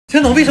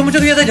钱总，为什么这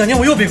个月的奖金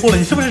我又被扣了？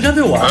你是不是针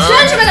对我？谁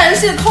让这边赶人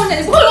系的扣你？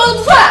你不扣留都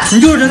不算。你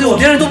就是针对我，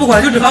别人都不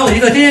管，就只罚我一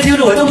个，天天盯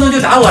着我，动不动就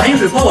打我，还用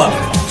水泼我。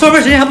上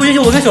班时间还不允许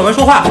我跟小文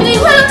说话。李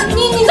快乐，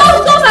你造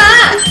不造反？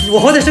我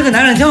好歹是个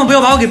男人，千万不要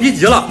把我给逼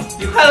急了。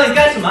李快乐，你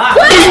干什么啊？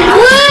滚！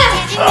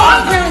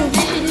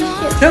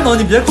钱总，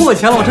你别扣我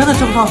钱了，我真的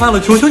吃不上饭了，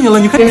求求你了，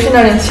你快别是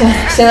那点钱，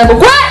现在给我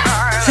滚！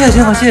谢谢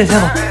钱总，谢谢钱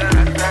总。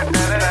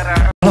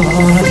完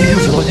了，今天又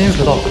迟到，今天又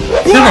迟到。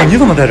钱总，你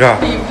怎么在这儿？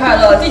李快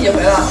乐第几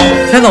回了？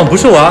钱总，不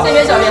是我。那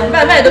边小编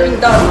外卖都比你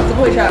到了，怎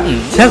么回事？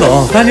钱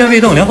总，三军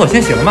未动，粮草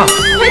先行嘛。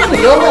还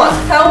挺幽默，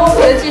财务我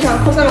给的记上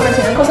扣300块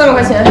钱，扣300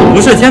块钱。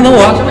不是，钱总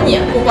我。什么你？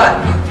给我过来。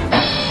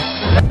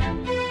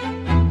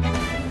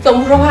怎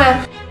么不说话呀？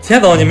钱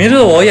总，你明知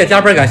道我熬夜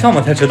加班赶项目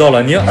才迟到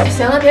了，你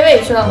行了，别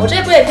委屈了，我这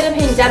不也天天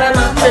陪你加班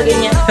吗？这给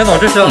你。钱总，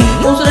这是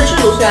公司的制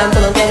度虽然不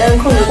能变，但是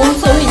控制工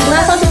资，我会以其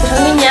他方式补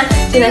偿给你啊。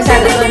现在下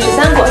个月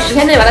13个，10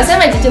天内把它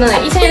300级技能累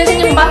1000元的现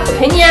金红包，我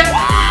陪你啊。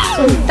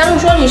当初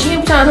说你是因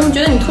为不想让他们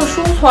觉得你特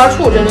殊，从而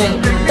处针对你，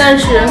但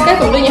是该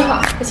怎么对你好，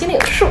我心里